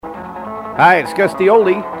Hi, it's Gus D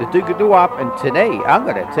Oldie, the Duke of Doo-Wop, and today I'm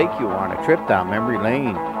going to take you on a trip down memory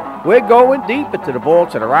lane. We're going deep into the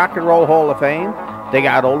vaults of the Rock and Roll Hall of Fame. Dig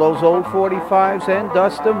out all those old 45s and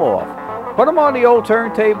dust them off. Put them on the old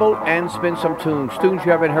turntable and spin some tunes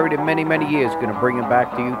you haven't heard in many, many years. Going to bring them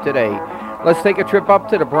back to you today. Let's take a trip up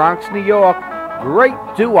to the Bronx, New York. Great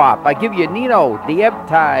doo-wop. I give you Nino, the Ebb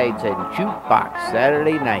Tides, and Jukebox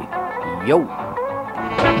Saturday Night. Yo.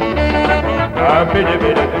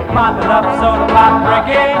 Mopping up soda pop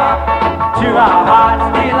reggae to our heart's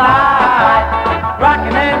delight.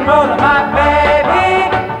 Rockin' and rollin' my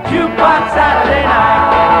baby, jukebox Saturday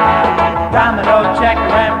night. Domino, Checker,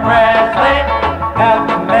 and Presley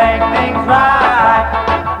help to make things right.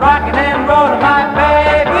 Rockin' and rollin' my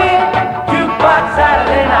baby, jukebox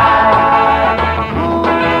Saturday night. Ooh,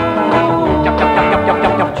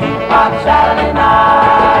 jukebox Saturday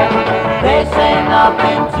night. They say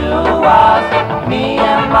nothing to us, me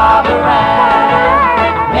and Barbara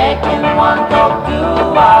Ann, making one talk to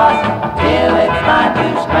us till it's time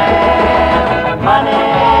to spend money.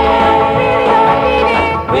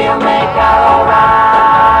 We'll make out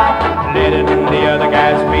alright. Letting the other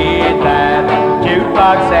guys beat that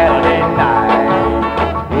jukebox Saturday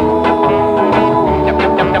night. Ooh,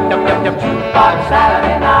 jukebox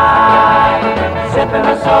Saturday night. Sipping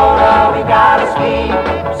a soda, we got a sweet.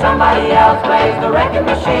 Somebody else plays the wrecking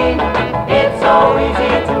machine. It's so easy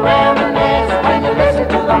to reminisce when you listen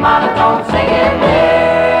to the monotone singing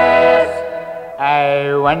this.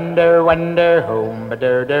 I wonder, who wrote the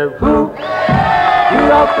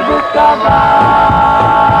book of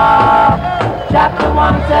love? Chapter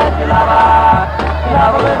 1 says you love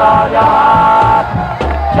her with all your heart.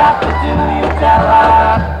 Chapter 2 you tell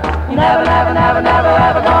her you never, ever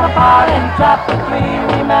gonna part. In chapter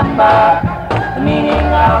 3 remember the meaning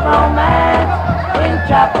of romance. In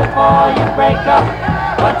chapter 4 you break up,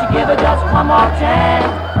 but you give her just one more chance.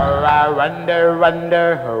 Oh, I wonder,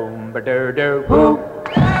 who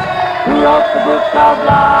wrote the book of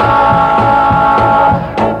love?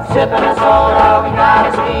 Sipping a soda, we got a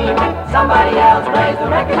scheme. Somebody else plays the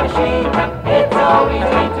record machine. It's so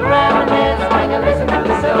easy to reminisce when you listen to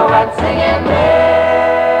the Silhouette singing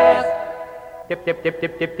this. Dip, dip, dip,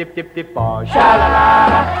 dip, dip, dip, dip, dip, boy.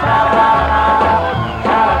 Sha-la-la-la, sha-la-la-la,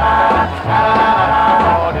 sha-la-la-la, sha-la-la-la,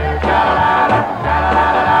 sha-la-la-la,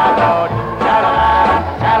 sha-la-la-la, sha-la-la-la,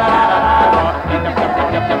 sha-la-la-la, dip, dip, dip,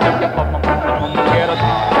 dip, dip, dip, dip,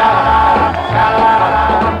 sha-la-la-la, sha-la-la-la,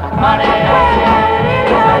 money,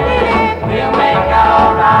 we'll make out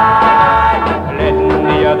alright. Letting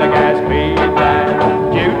the other guys beat that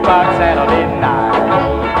jukebox Saturday night.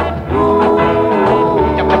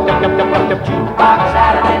 Jukebox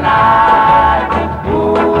Saturday night.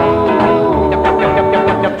 Ooh,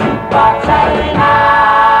 jukebox Saturday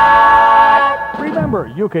night. Remember,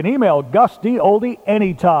 you can email Gus D Oldie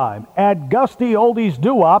anytime at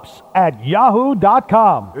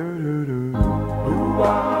gusdoldiesdoowops@yahoo.com.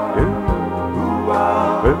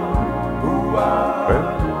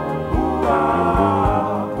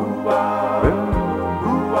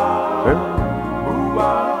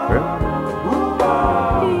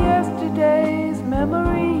 Yesterday's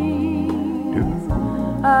memories,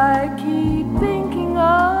 I keep thinking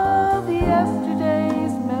of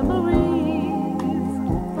yesterday's memories.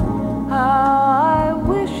 How I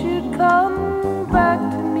wish you'd come back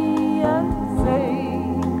to me and say,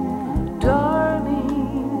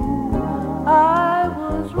 darling, I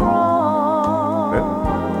was wrong.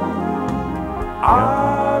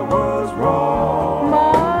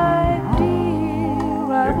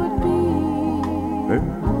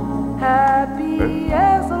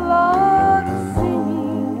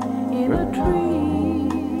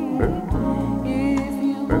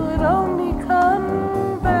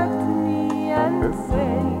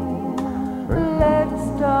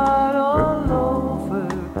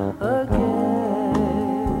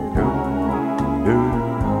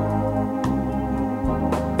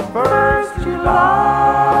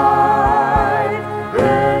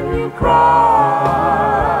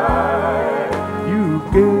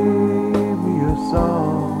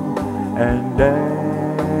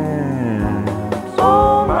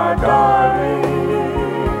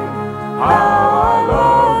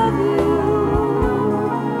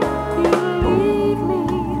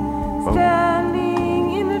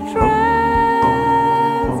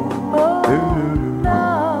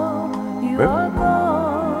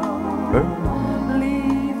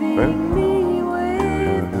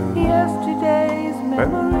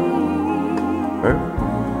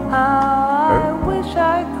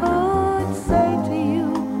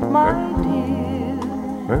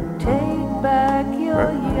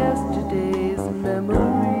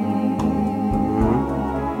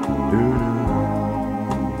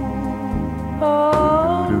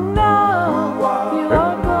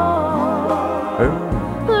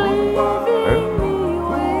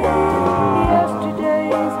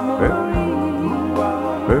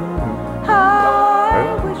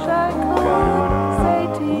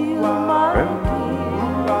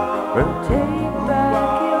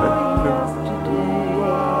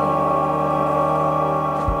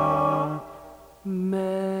 memory.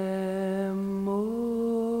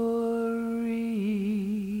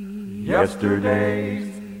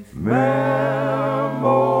 Yesterday's memory.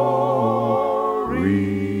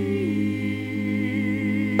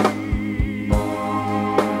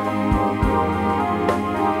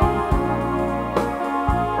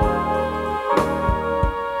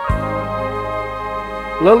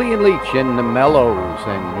 Lillian Leach and the Mellows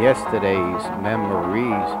and Yesterday's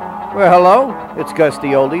Memories. Well, hello, it's Gus D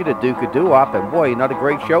Oldie, the Duke of Doo-Wop, and boy, another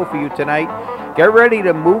great show for you tonight. Get ready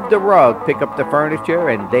to move the rug, pick up the furniture,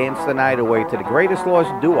 and dance the night away to the greatest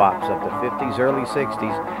lost doo-wops of the 50s, early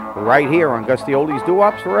 60s, right here on Gus D Oldie's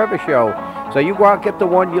Doo-Wops Forever show. So you go out, get the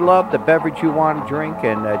one you love, the beverage you want to drink,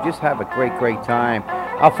 and just have a great, great time.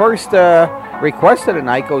 Our first request of the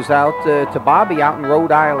night goes out to Bobby out in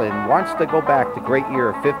Rhode Island. Wants to go back to great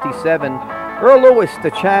year of 57. Earl Lewis,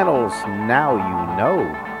 the Channels, Now You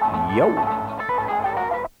Know. Yo.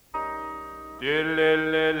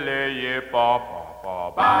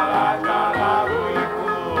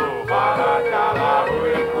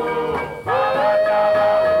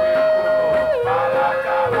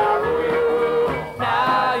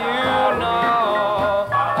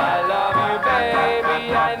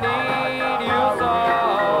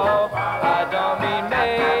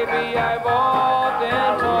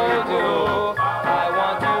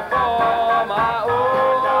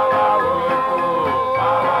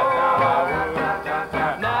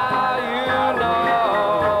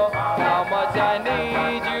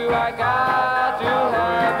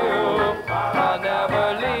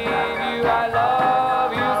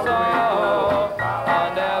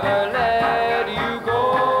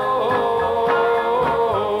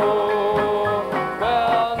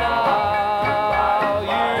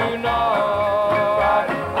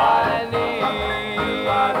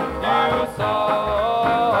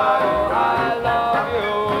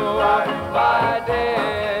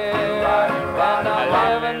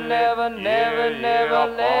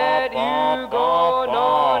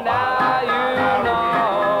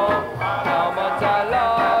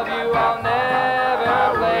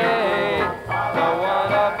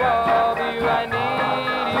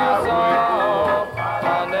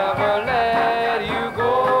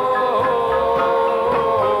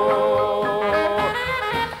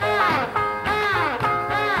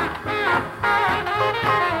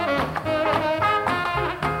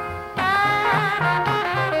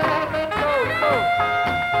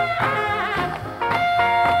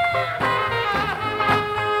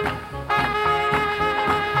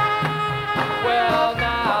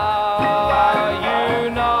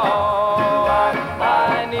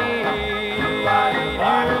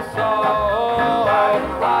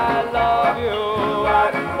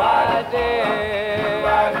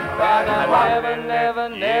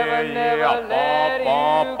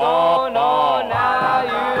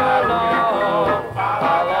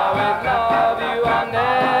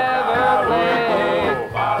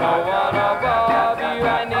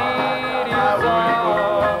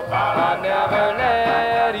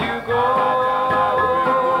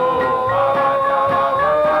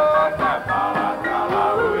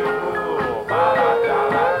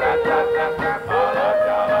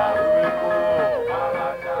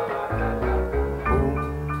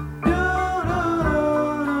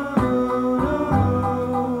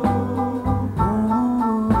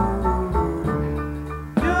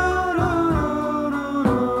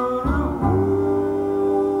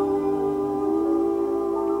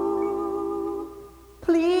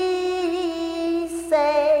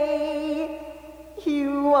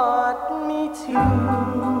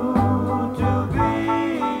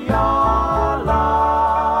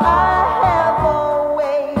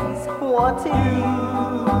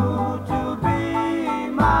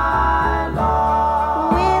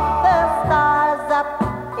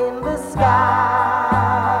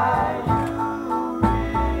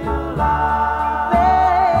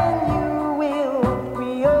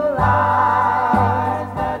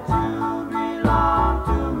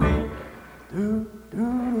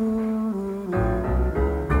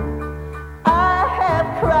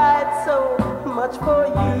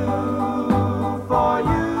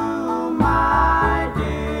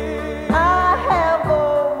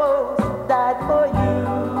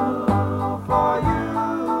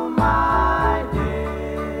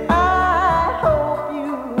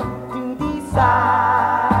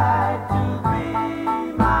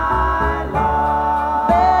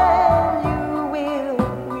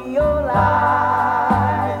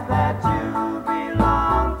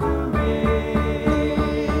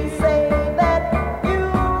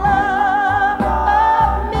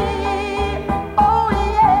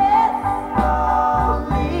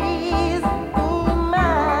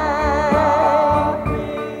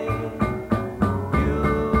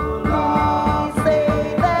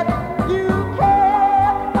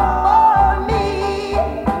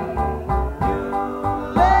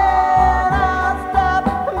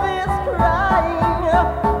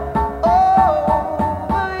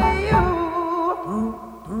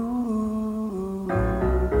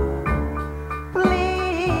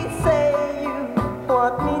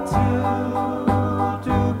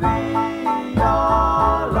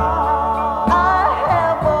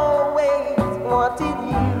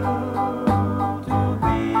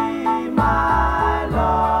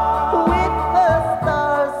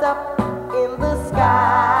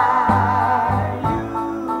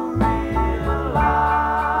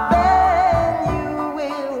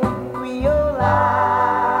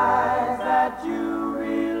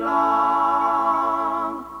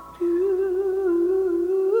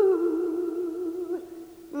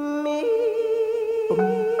 Well,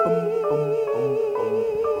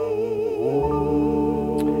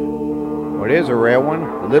 there's a rare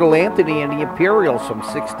one. Little Anthony and the Imperials from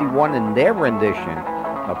 61 in their rendition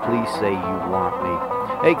of Please Say You Want Me.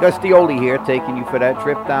 Hey, Gus D Oldie here, taking you for that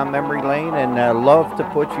trip down memory lane, and love to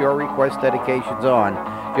put your request dedications on.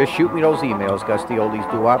 Just shoot me those emails,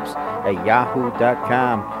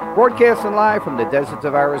 GusDOldiesDoOps@yahoo.com. Broadcasting live from the deserts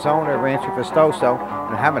of Arizona, Rancho Festoso,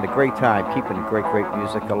 and having a great time keeping great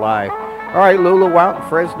music alive. All right, Lulu out in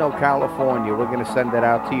Fresno, California. We're going to send that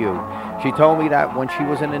out to you. She told me that when she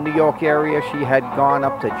was in the New York area, she had gone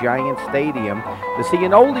up to Giant Stadium to see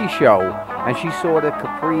an oldie show, and she saw the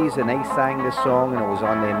Capris, and they sang this song, and it was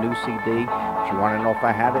on their new CD. She wanted to know if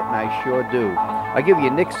I had it, and I sure do. I'll give you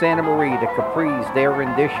Nick Santa Maria, the Capris, their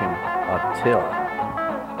rendition of Till.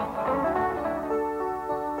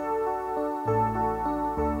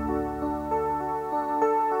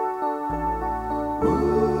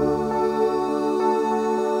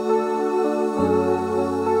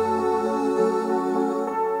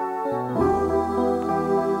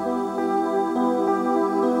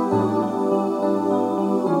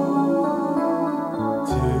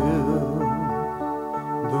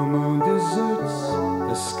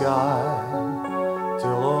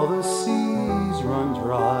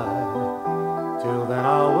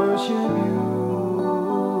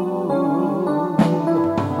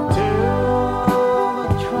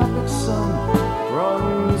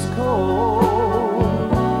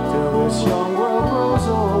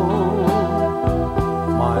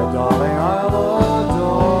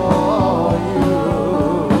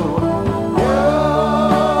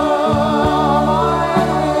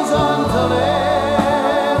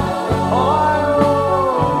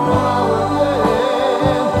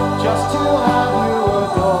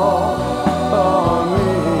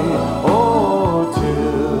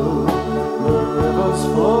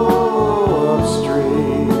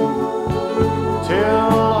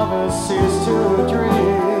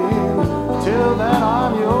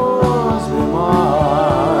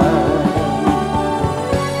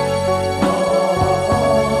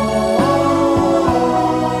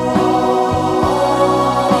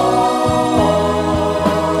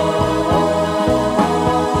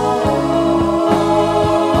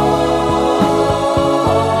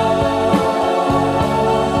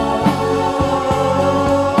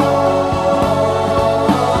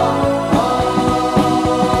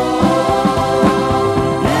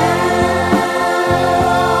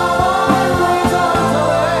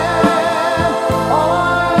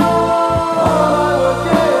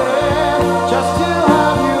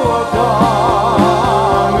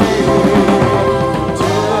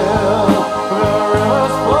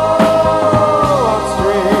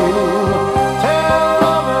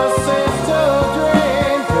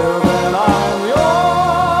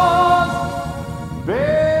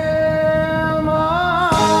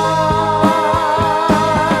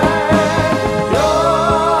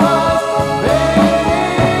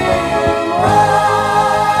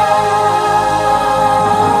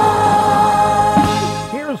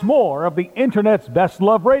 The Internet's best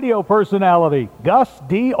love radio personality, Gus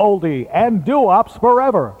D Oldie, and doo-wops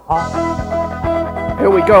forever. Here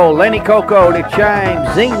we go, Lenny Coco, the chime,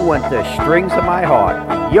 zing went the strings of my heart.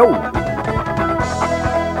 Yo!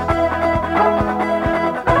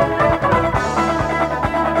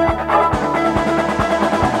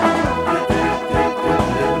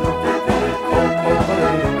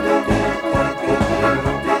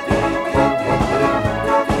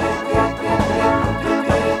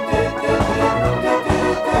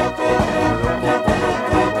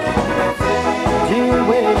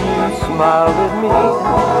 Smile with me.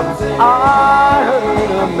 I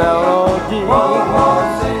heard a melody.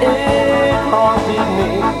 It haunted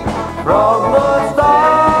me from the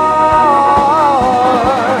start.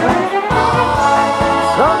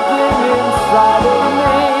 Something inside of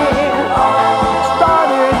me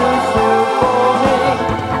started to sing for me.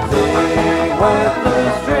 Sing with the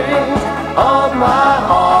strings of my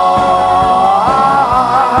heart.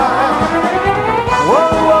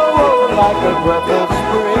 Whoa, whoa, whoa, like a breath of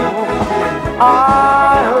spring.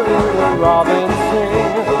 I heard the robin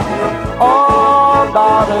sing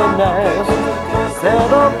about a nest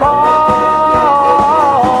set apart.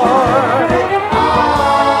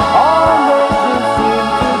 All nature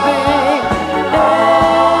seemed to be in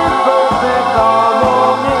perfect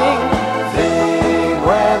harmony. Sing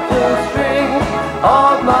with the strings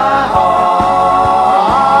of my heart.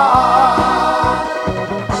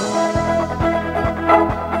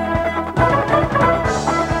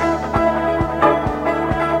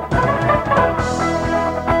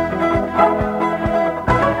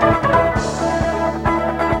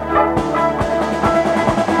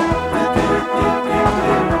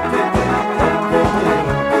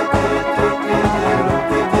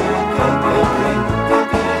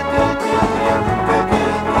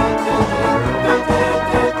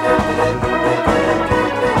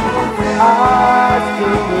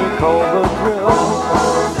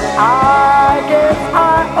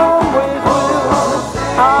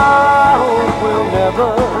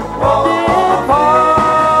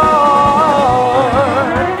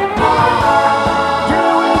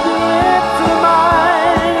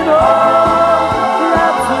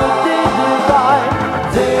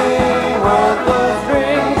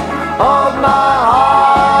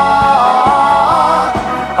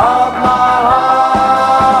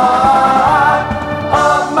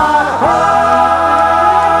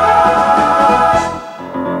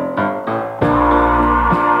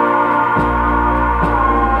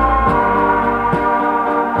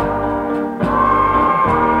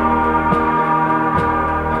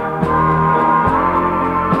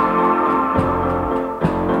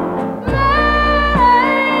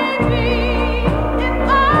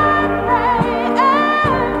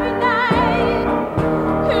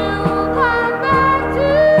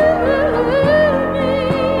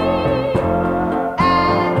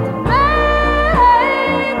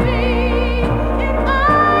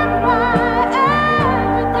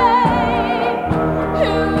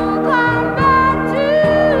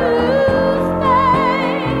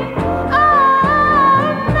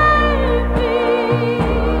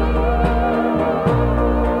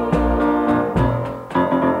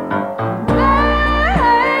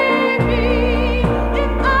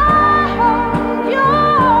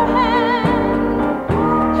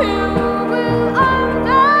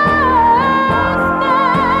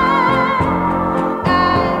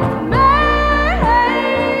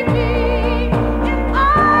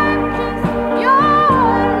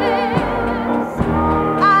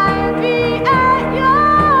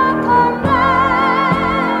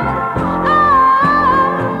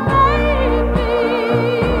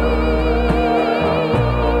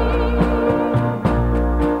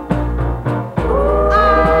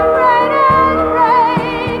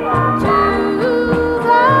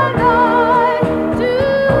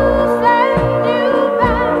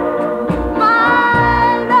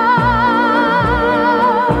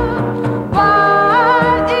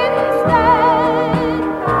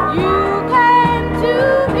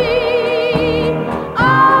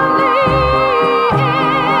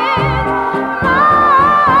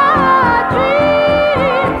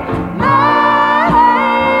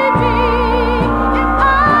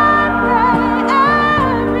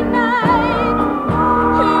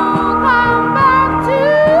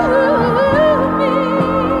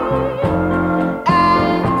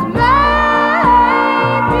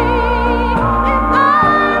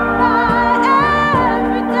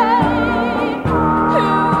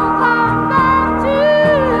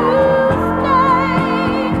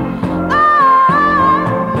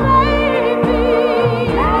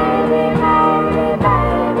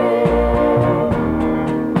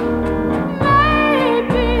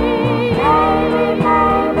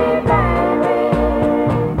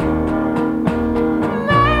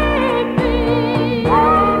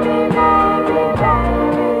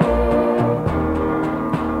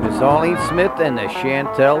 Smith and the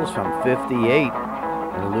Chantels from 58.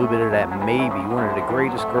 And a little bit of that Maybe, one of the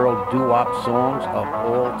greatest girl doo-wop songs of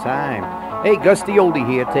all time. Hey, Gus D Oldie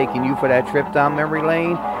here, taking you for that trip down memory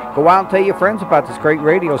lane. Go out and tell your friends about this great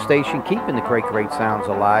radio station, keeping the great sounds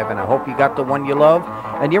alive. And I hope you got the one you love,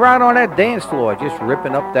 and you're out on that dance floor just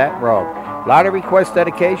ripping up that rug. A lot of request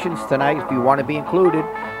dedications tonight. If you want to be included,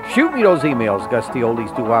 shoot me those emails,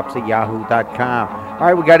 gusdoldiesdoowops@yahoo.com. All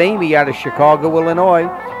right, we got Amy out of Chicago, Illinois.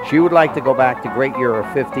 She would like to go back to great year of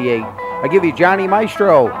 58. I'll give you Johnny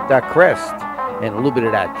Maestro, that Crest, and a little bit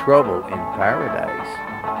of that Trouble in Paradise.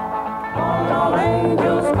 Call all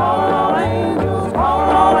angels, call all angels, call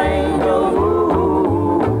all angels,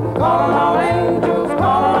 ooh. Call all angels,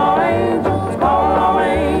 call all angels, call all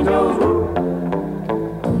angels, ooh.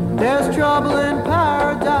 There's trouble in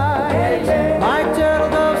paradise, like turtle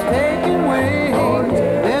doves taking wing.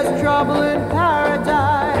 There's trouble in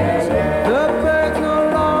paradise, the birds no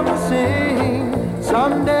longer sing.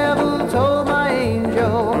 Some devil told my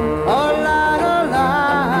angel a lot of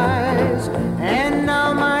lies, and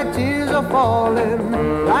now my tears are falling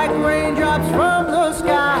like raindrops from the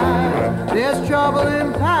sky. There's trouble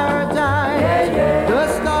in paradise, the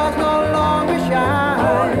stars no longer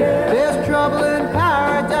shine. There's trouble in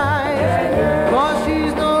paradise, 'cause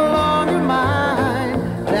she's no longer mine.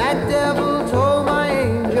 That devil told my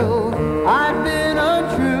angel I've been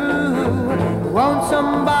untrue. Won't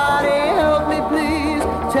somebody help me, please?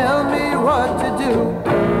 Tell me what to do.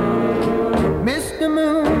 Mr.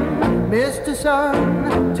 Moon, Mr.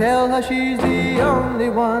 Sun, tell her she's the only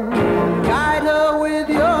one. Guide her with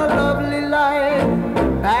your lovely light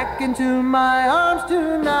back into my arms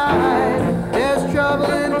tonight. There's trouble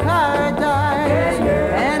in paradise,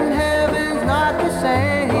 and heaven's not the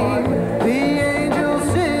same. The angels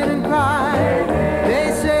sit and cry. They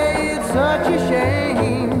say it's such a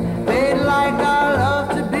shame. They'd like our love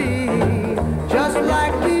to be just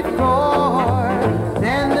like before.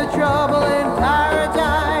 Then the trouble in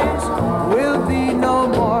paradise will be no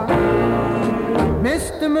more.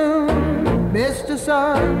 Mr. Moon, Mr.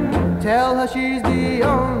 Sun, tell her she's the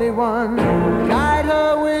only one. Guide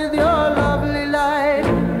her with your lovely light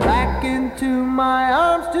back into my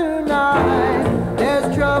arms tonight. There's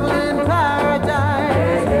trouble in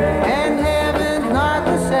paradise, and heaven's not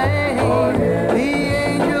the same. The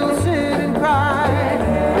angels sit and cry.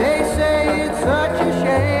 They say it's such a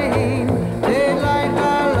shame. They'd like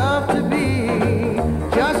our love to be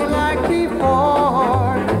just like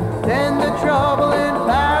before. Then the trouble in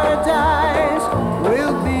paradise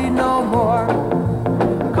will be no more.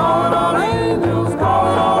 Call all angels, call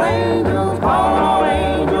all angels, call all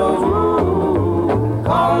angels, ooh.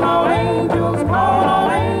 Call all angels, call all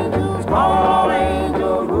angels, call all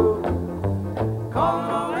angels, ooh. Call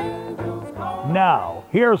all angels, call all. Now,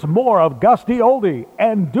 here's more of Gus D Oldie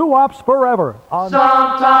and Doo-Wops Forever on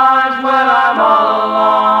Sometimes when I'm all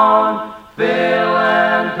alone,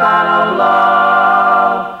 feeling kind of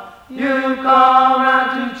low, you come round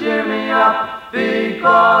to cheer me up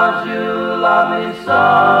because you love me so.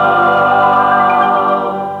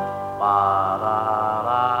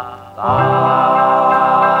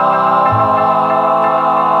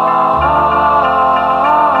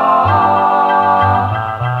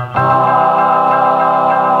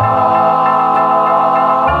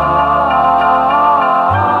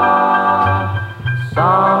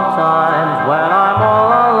 Sometimes when I'm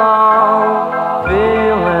all alone,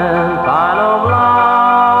 feeling kind of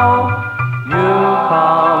low, you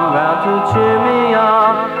come round to cheer me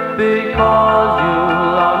up because you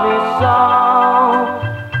love me so.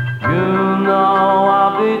 You know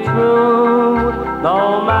I'll be true no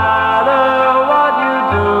matter what you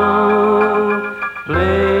do.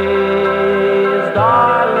 Please,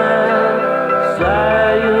 darling, say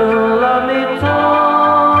you love me too.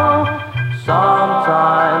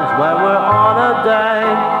 Sometimes when we're on a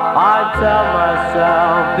date, I tell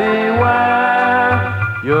myself, beware.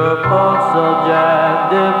 You're both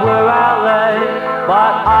subjective, we're out late,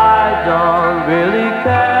 but I don't really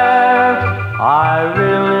care. I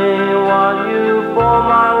really want you for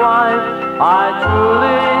my wife. I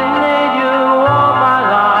truly need you all my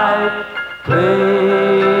life.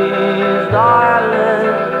 Please, darling,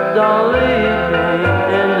 don't leave me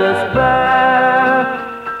in despair.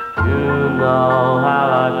 You know how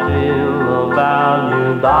I feel about you,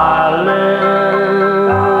 darling.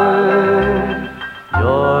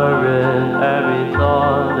 You're in every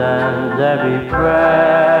thought and every prayer.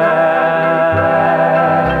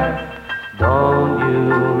 Don't you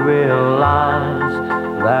realize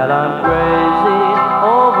that I'm crazy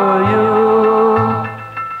over you?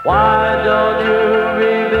 Why don't you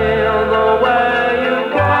reveal the way you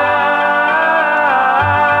care?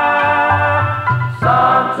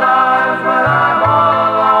 Sometimes when I'm all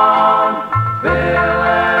alone,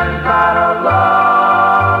 feeling kind of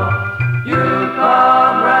low, you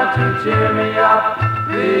come round to cheer me up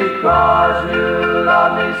because you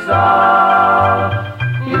love me so.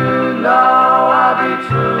 You know I'll be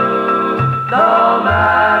true no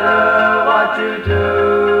matter what you do.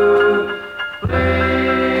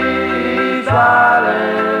 Please,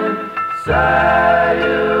 darling, say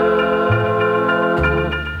you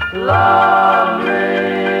love me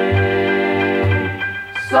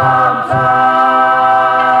sometimes.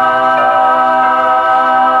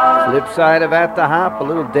 Flip side of At the Hop, a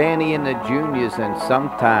little Danny and the Juniors, and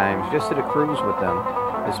Sometimes. Just did a cruise with them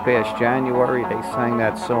this past January. They sang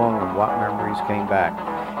that song and what memories came back.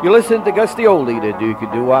 You listen to Gus D Oldie, the Duke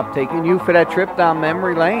of Doo-Wop, taking you for that trip down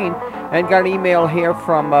memory lane. And got an email here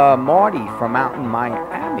from Marty from out in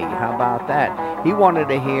Miami. How about that? He wanted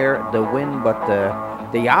to hear The Wind, but the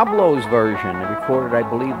Diablo's version, recorded, I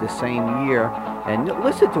believe, the same year. And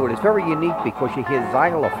listen to it. It's very unique because you hear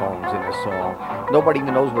xylophones in the song. Nobody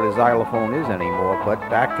even knows what a xylophone is anymore, but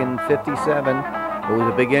back in 57, it was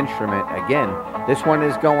a big instrument. Again, this one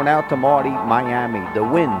is going out to Marty, Miami. The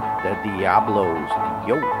Wind, the Diablos.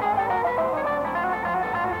 Yo.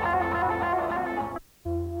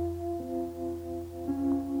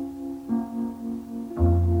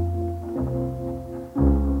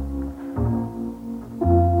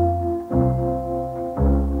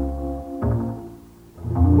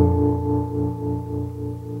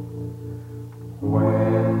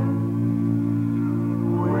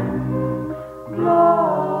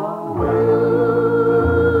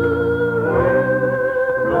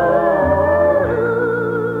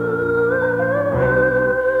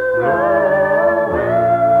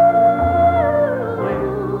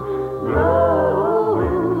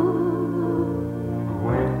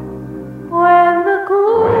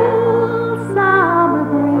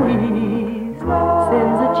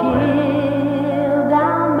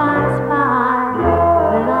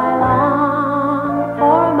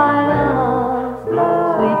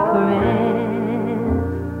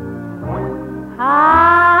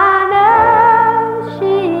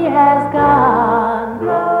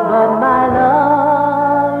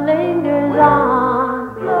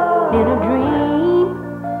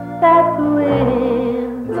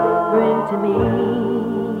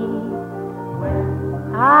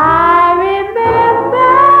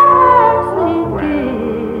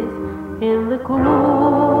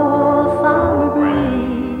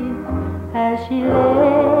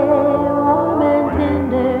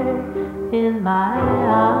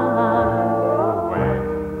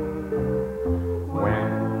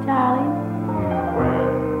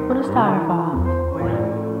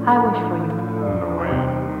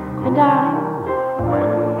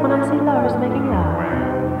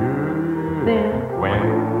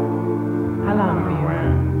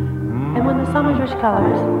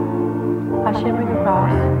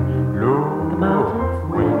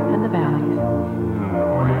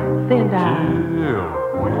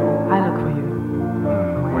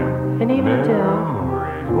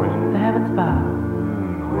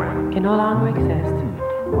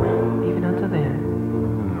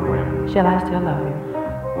 Shall I still love you?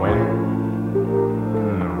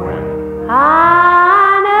 I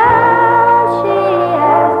know she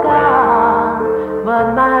has gone, but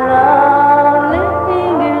my love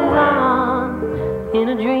lingers on in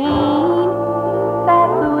a dream that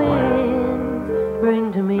the winds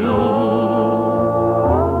bring to me.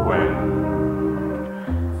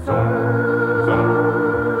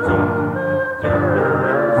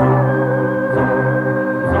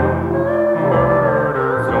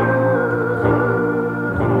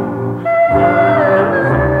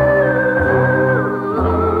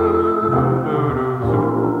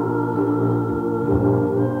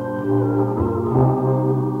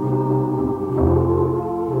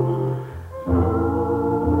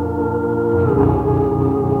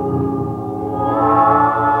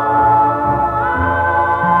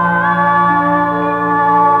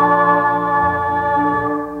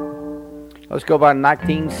 Let's go by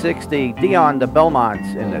 1960. Dion the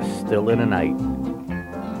Belmonts in the Still in the Night.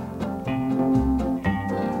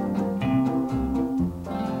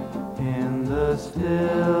 In the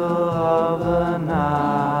still of the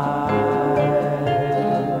night,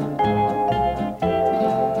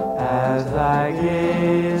 as I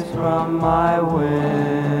gaze from my window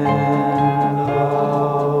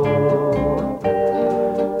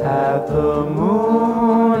at the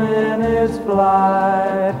moon in its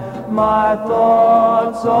flight, my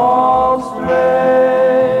thoughts all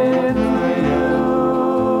stray to you.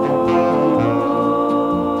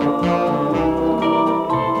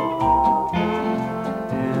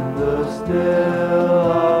 In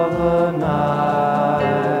still of the night,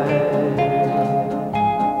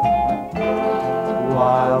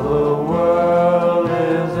 while the world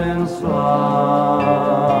is in slumber.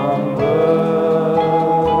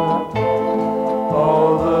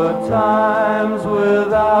 Oh, the times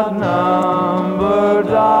without number,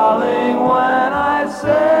 darling, when I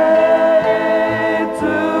say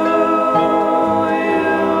to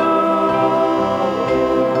you,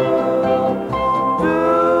 do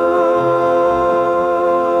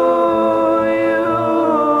you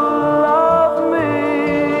love me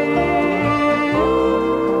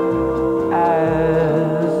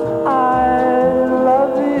as I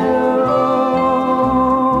love you?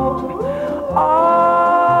 Are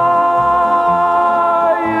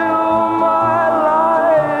you my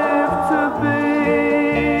life to be,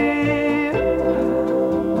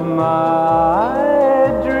 my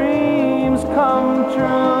dreams come true,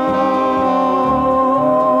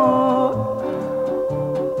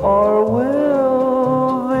 or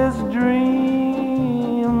will this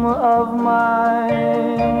dream of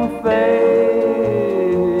mine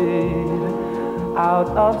fade out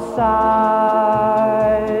of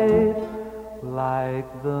sight like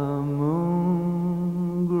the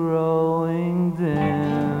moon growing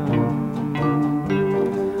dim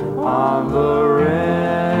on the rim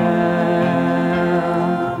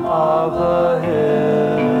of the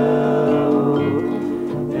hill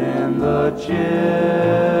in the chill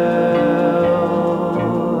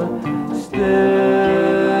still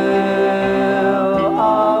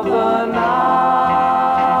of the night,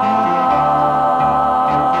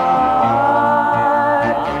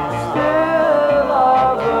 still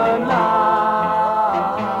of the night.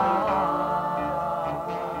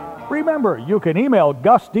 Remember, you can email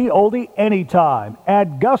Gus D Oldie anytime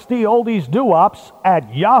at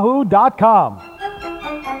gusdoldiesdoops@yahoo.com.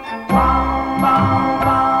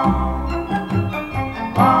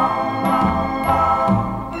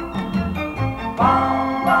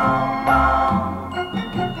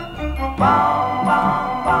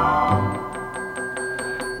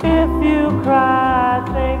 If you cry, I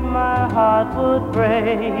think my heart would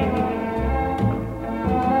break.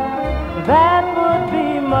 That would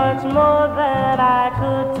be much more than I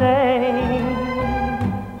could take.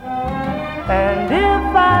 And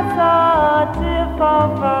if I saw a tear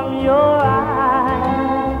fall from your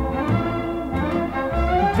eye,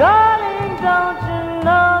 darling, don't you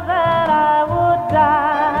know that I would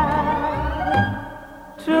die?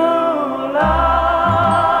 True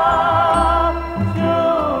love,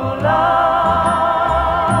 true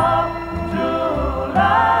love, true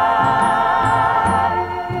love,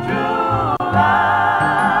 true love.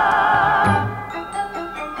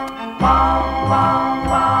 Bom, bom,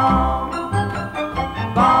 bom.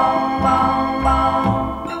 Bom, bom, bom.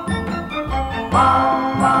 Bom,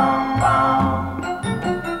 bom, bom.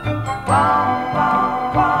 Bom, bom,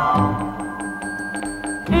 bom.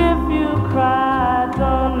 If you cry, I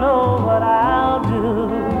don't know what I'll do,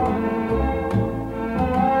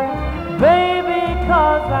 baby,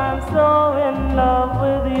 'cause I'm so in love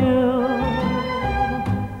with you.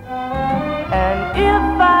 And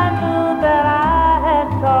if I knew that I had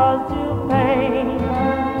caused you pain,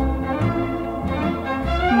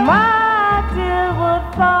 my tears would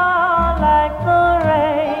fall like the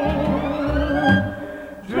rain.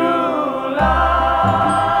 True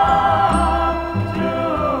love,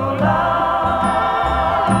 true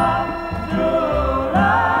love, true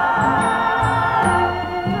love,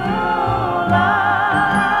 true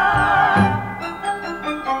love.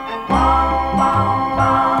 Bom, bom,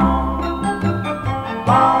 bom.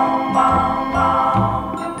 Bom, bom, bom.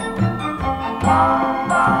 Bom,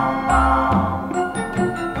 bom, bom.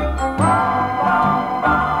 Bom, bom,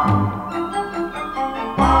 bom.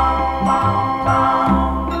 Bom, bom, bom.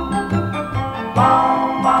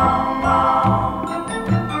 Bom, bom,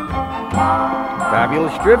 bom.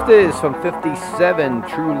 Fabulous Drifters from 57,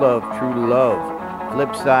 True Love, True Love.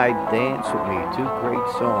 Flipside, Dance With Me, two great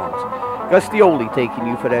songs. Gus D Oldie taking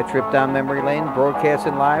you for that trip down memory lane,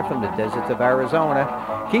 broadcasting live from the deserts of Arizona,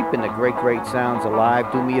 keeping the great, great sounds alive.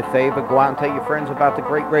 Do me a favor, go out and tell your friends about the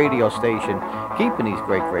great radio station, keeping these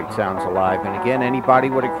great, great sounds alive. And again, anybody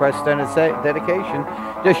with a request and a dedication,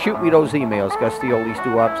 just shoot me those emails,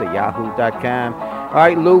 gusdoldiesdoops@yahoo.com. All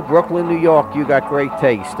right, Lou, Brooklyn, New York, you got great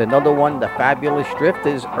taste. Another one, the Fabulous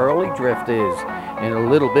Drifters, Early Drifters, and a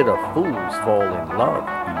little bit of Fools Fall in Love.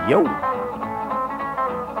 Yo!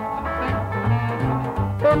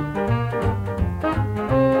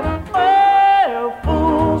 Well,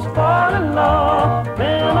 fools fall in love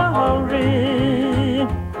in a hurry.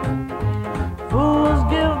 Fools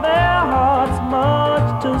give their hearts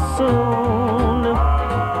much too soon.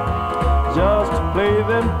 gave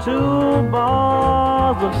him 2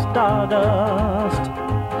 bars of stardust.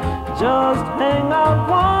 Just hang out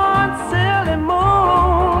one silly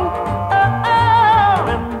moon.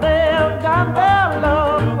 And they've got their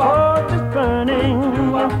love torches burning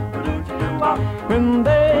when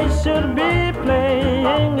they should be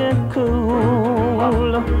playing it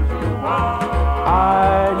cool.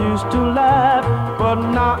 I used to laugh, but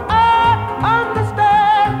now I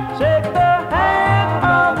understand. Shake the hand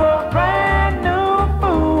of a brand new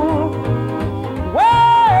fool.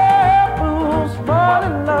 Well, fools fall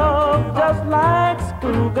in love just like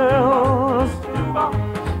schoolgirls,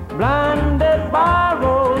 blinded by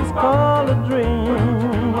rose-colored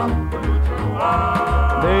dreams.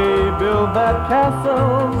 They build their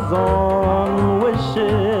castles on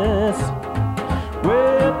wishes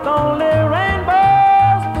with only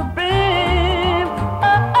rainbows to beam.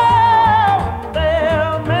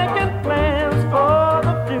 They're making plans for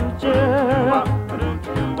the future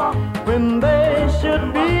when they should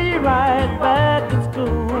be right back in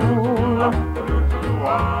school.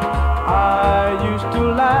 I used to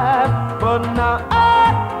laugh, but now I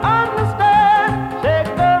understand.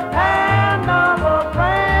 Shake the hand of a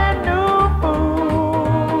brand new fool.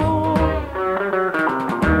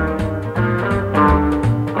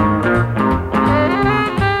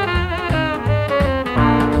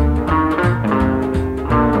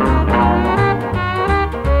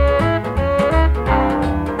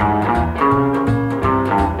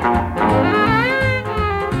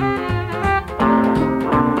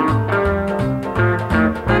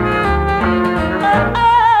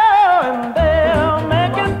 And they're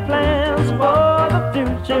making plans for the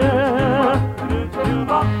future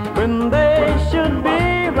when they should be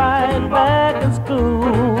right back in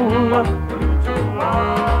school.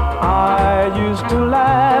 I used to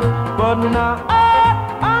laugh, but now I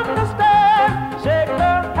understand. Shake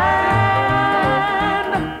the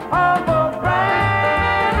hand of a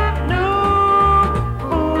brand new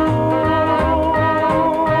fool.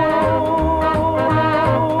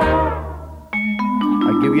 I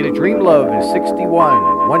give you the Dream Love is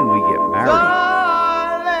 61 when we get married.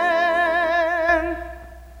 Darling,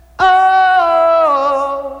 oh,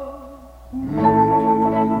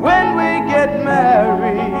 when we get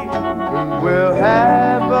married, we'll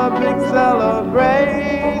have a big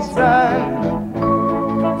celebration.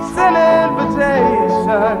 Send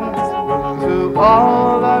invitations to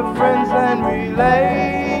all our friends and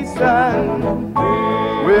relations.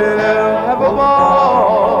 We'll have a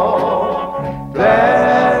ball,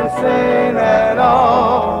 dancing and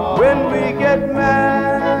all when we get married.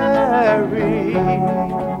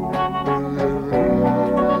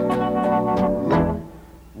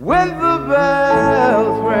 When the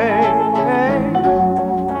bells ring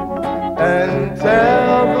and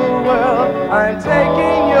tell the world I'm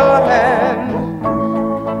taking your hand,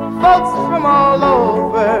 folks from all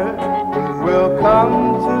over will come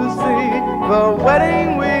to see the wedding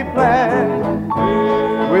we planned.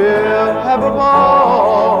 We'll have a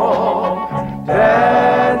ball,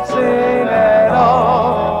 dancing and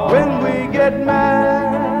all when we get married.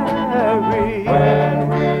 When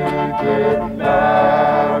we get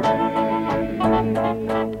married,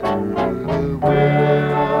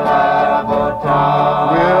 we'll have a time.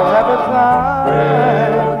 We'll have a time.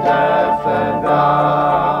 We'll dance and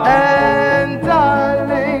dance. And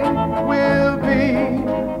darling, we'll be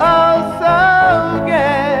oh so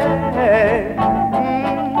gay.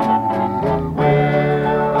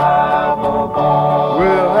 We'll have a ball.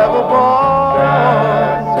 We'll have a ball.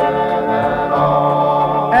 Dancing and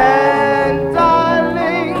all. And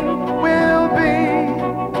darling, we'll be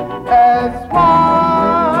as one.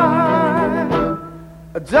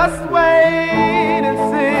 Just wait and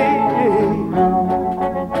see.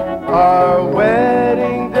 Our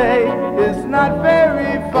wedding day is not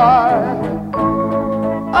very far.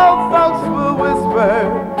 Oh, folks will whisper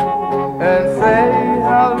and say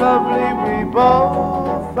how lovely we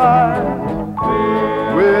both are.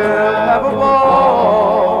 We'll have a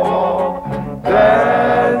ball,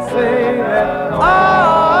 dancing and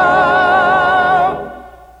all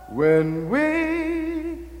when we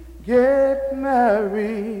get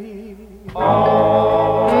married.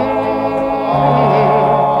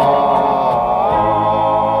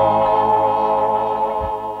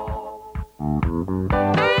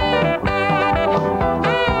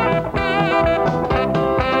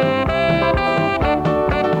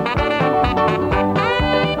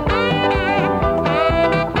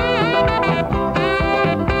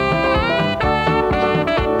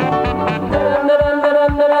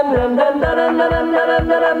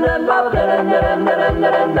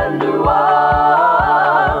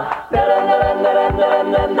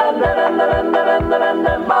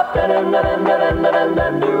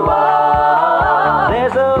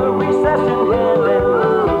 There's a recess in heaven.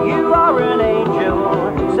 You are an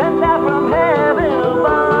angel sent down from heaven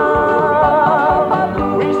above.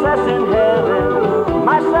 Recess in heaven,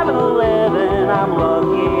 my 7-Eleven. I'm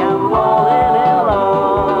lucky, I'm falling in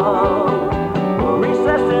love.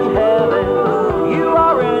 Recess in heaven, you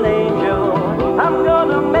are an angel. I'm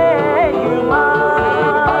gonna make you mine.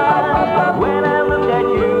 When I looked at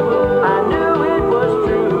you, I knew it was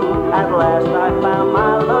true. At last I found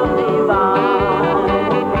my love divine.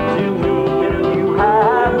 To me, you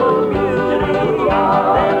have more beauty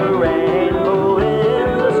than a rainbow in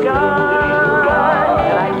the sky.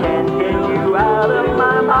 And I can't get you out of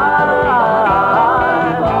my mind.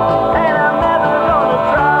 And I'm never gonna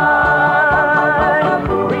try.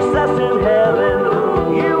 Recess in heaven,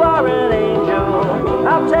 you are an angel.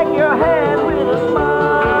 I'll take your hand with a smile.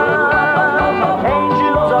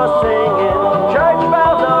 Angels are singing, church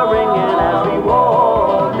bells are ringing as we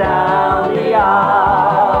walk down the aisle.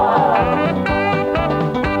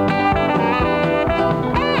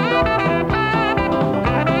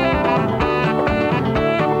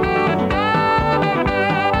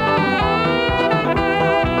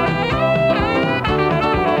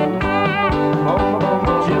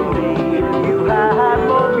 To me, you have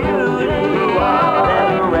more beauty than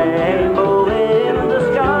a rainbow in the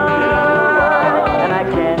sky. And I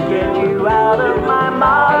can't get you out of my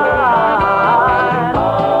mind.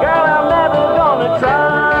 Girl, I'm never gonna try.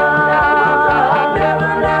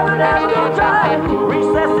 Never gonna try.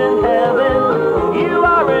 Recess in heaven, you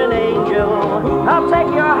are an angel. I'll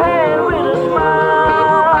take your hand with a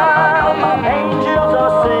smile. Angels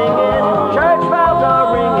are singing, church bells are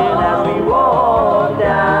ringing as we walk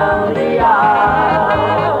down the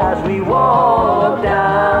aisle. As we walk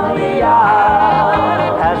down the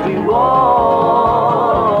aisle. As we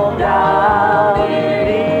walk down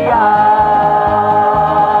the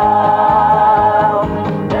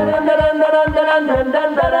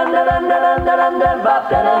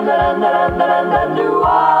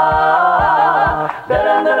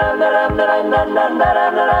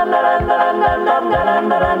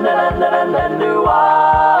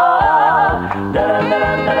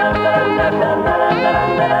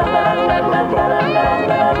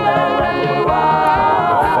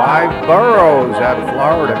Five boroughs out of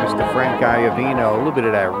Florida, Mr. Frank Iovino. A little bit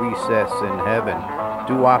of that Recess in Heaven.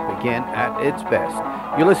 Doo-wop again at its best.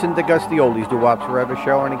 You listen to Gus D Oldie's Doo-Wop's Forever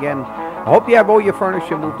show, and again, I hope you have all your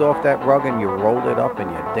furniture moved off that rug and you rolled it up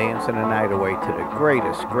and you're dancing the night away to the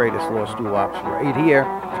greatest lost doo-wops right here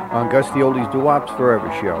on Gus D Oldie's Doo-Wop's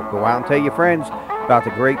Forever show. Go out and tell your friends about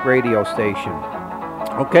the great radio station.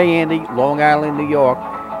 Okay, Andy, Long Island, New York.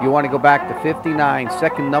 You want to go back to 59,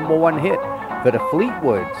 second number one hit for the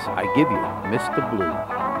Fleetwoods. I give you Mr. Blue.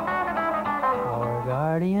 Our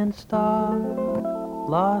guardian star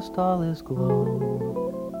lost all his glow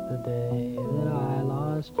the day that I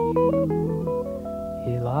lost you.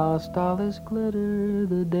 He lost all his glitter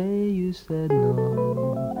the day you said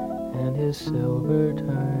no, and his silver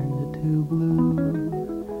turned to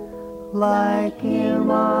blue. Like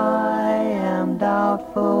him I am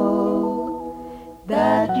doubtful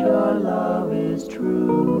that your love is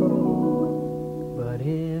true. But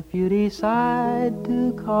if you decide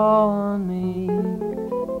to call on me,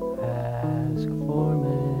 ask for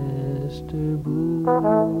Mr. Blue.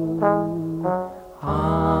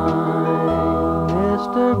 I'm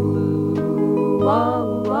Mr. Blue.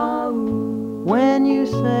 Wah, wah, ooh. When you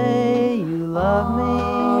say you love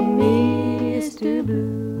me, Mr.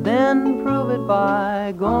 Blue, then prove it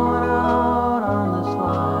by going out on the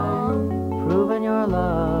slide, proving your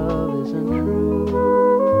love isn't true.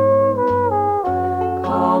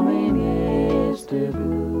 Call me Mr.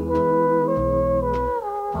 Blue.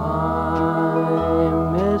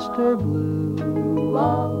 I'm Mr. Blue.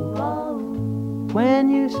 When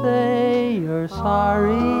you say you're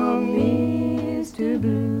sorry, Mr.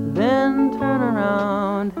 Blue, then turn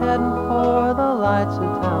around, heading for the lights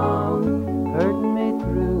of town, hurting me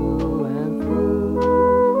through and through.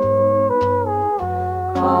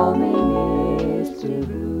 Call me Mr.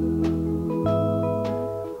 Blue.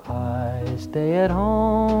 I stay at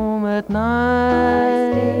home at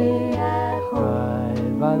night,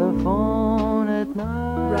 right by the phone at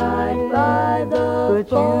night, right by the but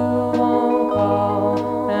phone. You won't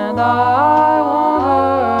call, and I won't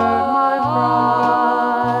hurt my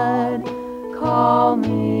pride. Call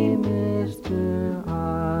me Mr. I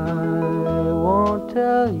won't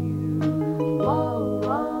tell you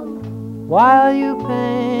while you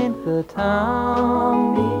paint the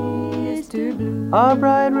town, Mr. Blue, a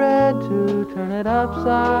bright red to turn it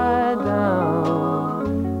upside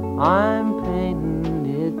down. I'm painting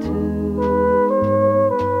it too,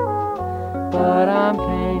 but I'm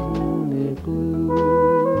painting it blue.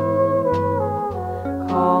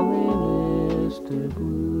 Call me Mr.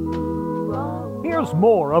 Blue. Here's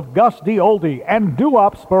more of Gus D Oldie and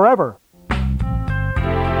Doo-Wops Forever.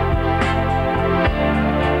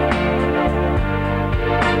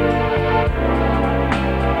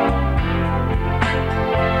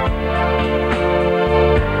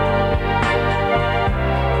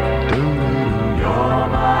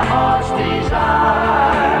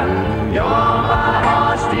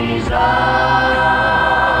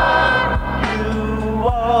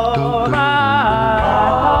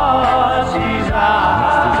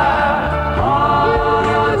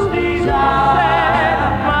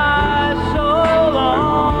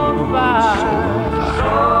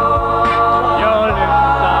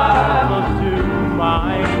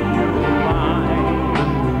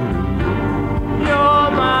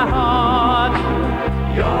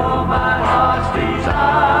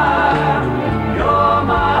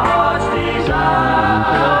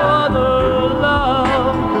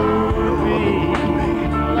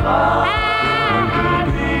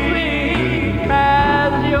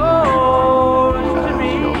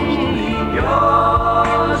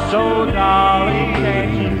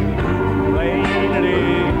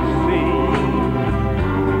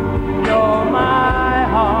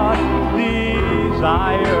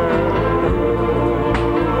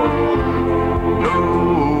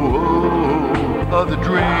 Of the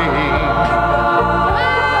dream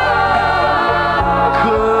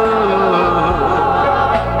could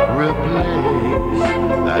replace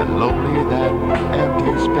that lonely, that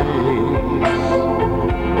empty space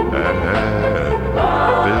and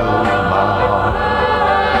fill my heart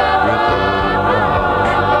with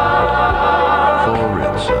love. For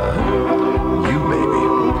it's you, baby,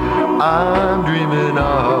 I'm dreaming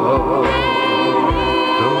of.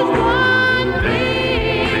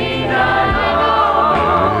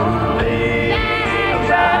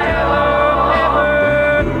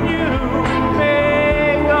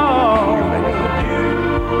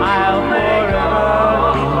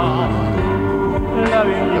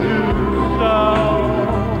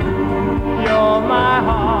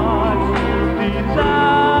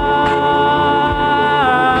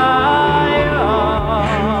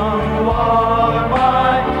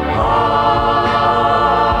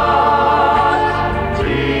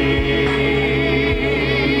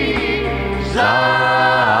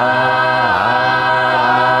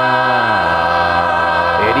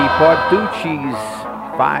 Barducci's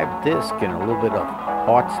 5-disc and a little bit of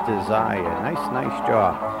Heart's Desire. Nice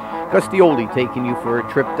job. Gus D Oldie taking you for a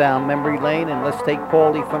trip down memory lane, and let's take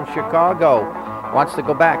Paulie from Chicago. Wants to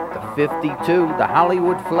go back to 52, the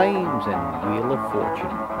Hollywood Flames and Wheel of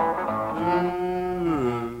Fortune.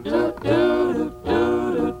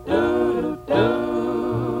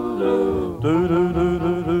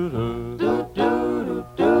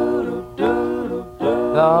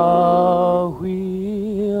 The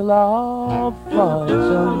wheel of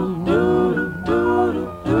fortune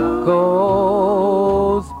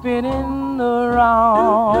goes spinning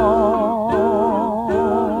around.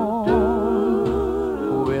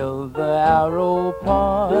 Will the arrow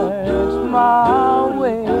point my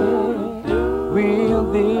way? Will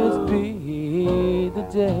this be the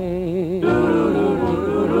day?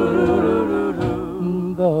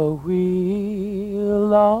 The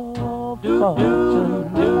wheel of fortune,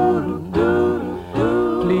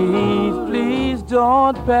 please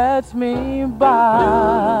don't pass me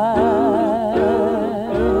by.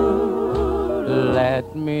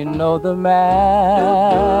 Let me know the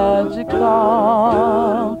magic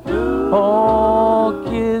come. Oh,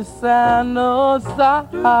 kiss and a sigh,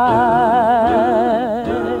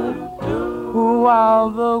 while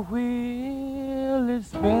the wheel is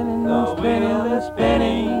spinning,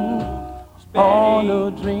 spinning on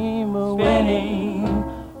a dream of winning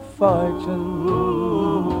fortune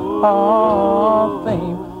of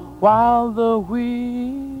fame, while the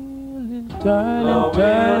wheel is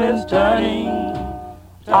turning,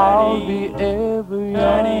 I'll be ever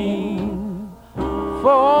yearning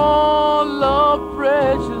for love,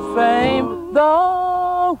 precious fame,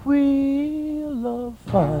 the wheel of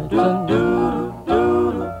fortune.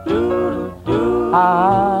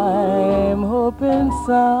 I'm hoping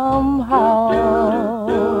somehow,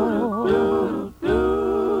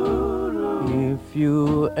 if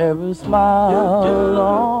you ever smile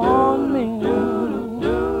on me,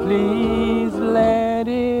 please let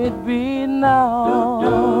it be now,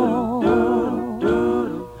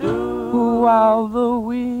 while the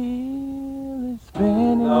wheel is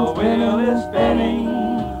spinning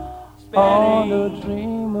on a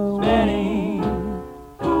dream spinning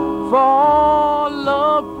for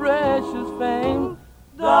love, precious fame,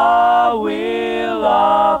 the wheel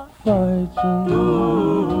of fortune.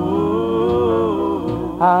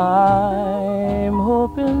 I'm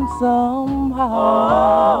hoping somehow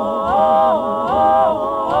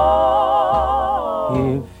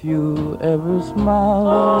if you ever smile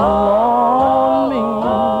on me,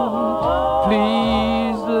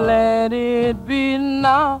 please let it be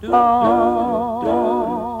now.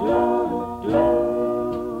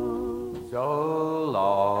 So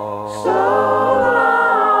long. So long.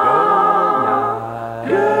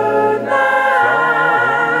 Good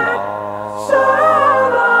night. So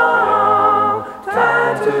long.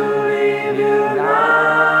 Time to leave you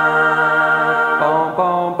now. Boom,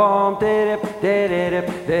 boom, boom, did it,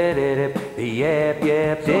 yep,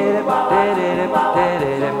 yep, did it,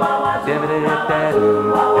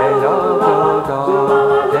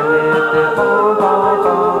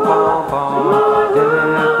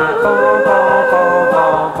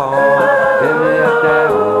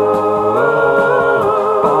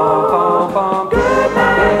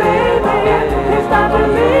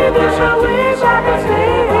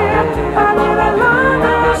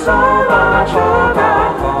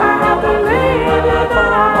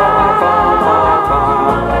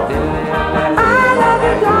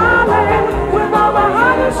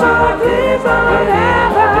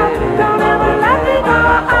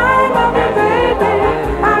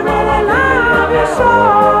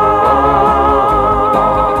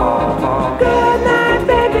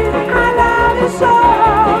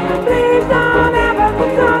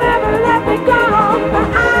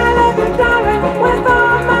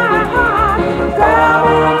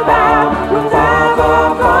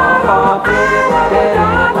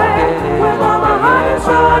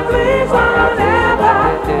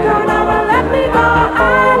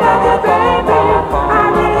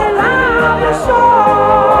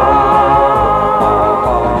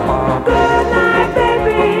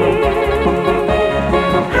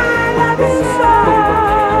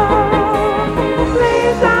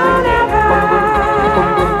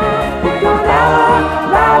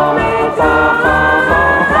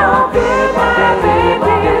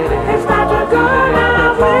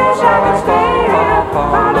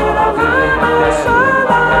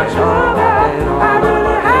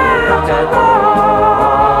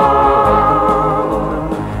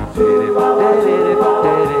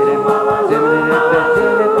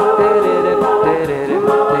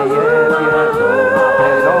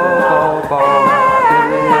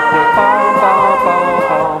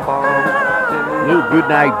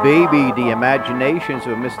 Goodnight Baby, the imaginations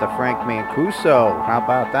of Mr. Frank Mancuso. How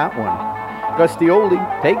about that one? Gus D Oldie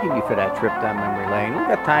taking you for that trip down memory lane. We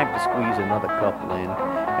got time to squeeze another couple in.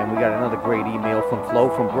 And we got another great email from Flo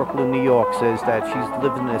from Brooklyn, New York. Says that she's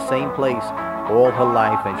lived in the same place all her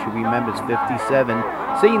life and she remembers 57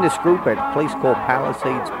 seeing this group at a place called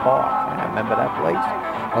Palisades Park. Yeah, remember that place?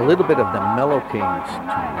 A little bit of the Mellow Kings.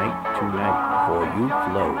 Tonight for you,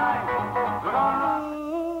 Flo.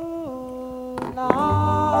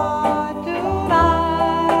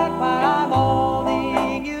 Tonight, while I'm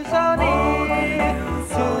holding you so near.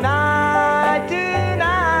 Tonight,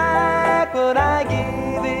 would I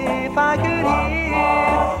give if I could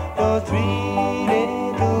hear those three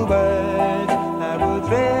little words that would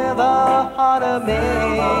thrill the heart of me.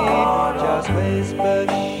 Just whisper,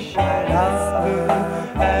 I love you,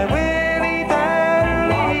 and we'll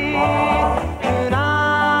eternally.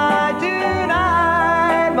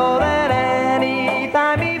 Tonight, more than any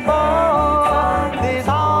time before, this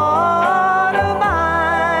heart of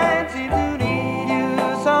mine seems to need you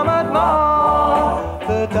so much more.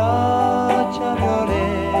 The touch of your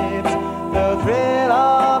lips, the thrill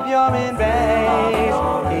of your embrace,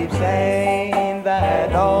 keep saying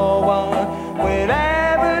that no one will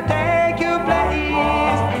ever take your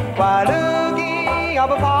place. While looking up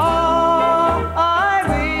above, I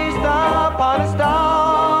wished upon a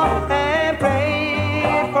star and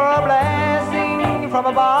prayed for a blessing from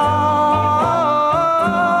above.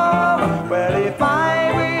 Well, if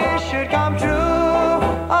my wish should come true,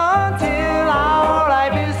 until our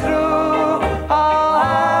life is through, I'll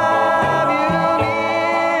have you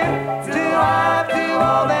near to have to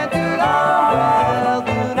hold and to love. Well,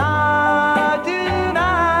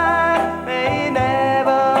 tonight may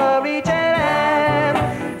never reach an end.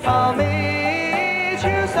 I'll miss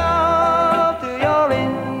you so till you're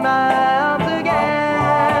in my arms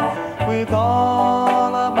again. With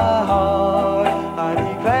all of my heart, I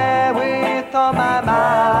declare with all my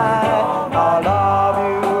might, I'll love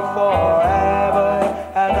you forever,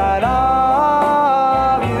 and I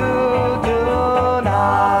love you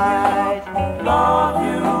tonight. Love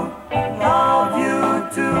you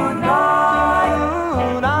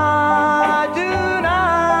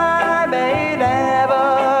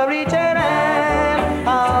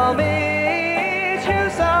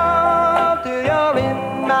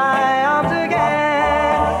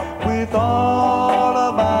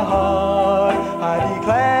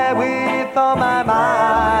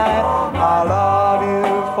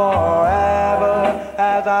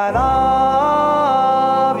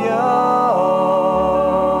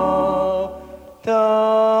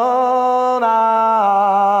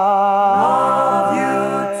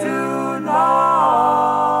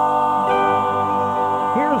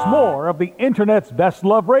the Internet's best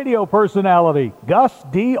love radio personality, Gus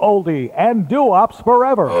D Oldie, and doo-wops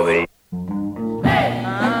forever.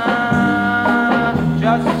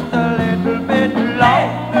 Just a little bit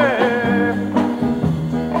longer.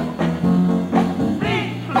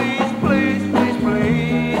 Please, please, please, please,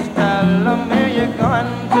 please tell me you're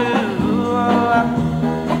going to.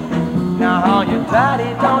 Now your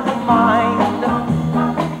daddy don't mind,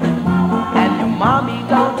 and your mommy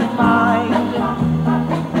don't mind,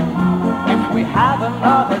 if we have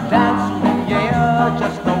another dance, yeah,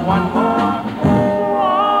 just a one more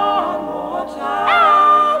time.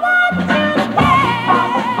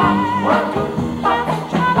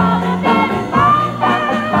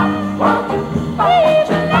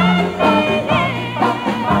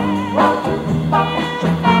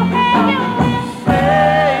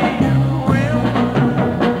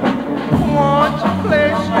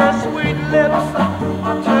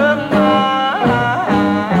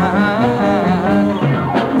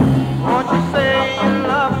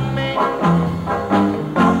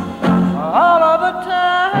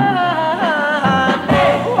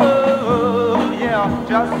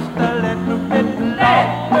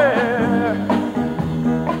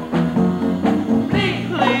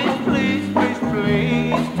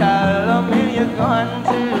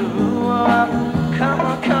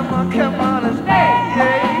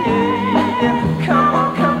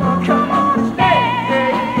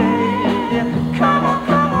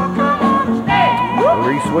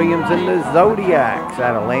 Williams and the Zodiacs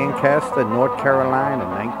out of Lancaster, North Carolina,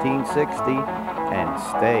 1960. And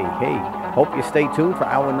stay, hey, hope you stay tuned for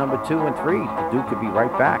hour number 2 and 3. The Duke will be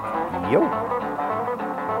right back. Yo.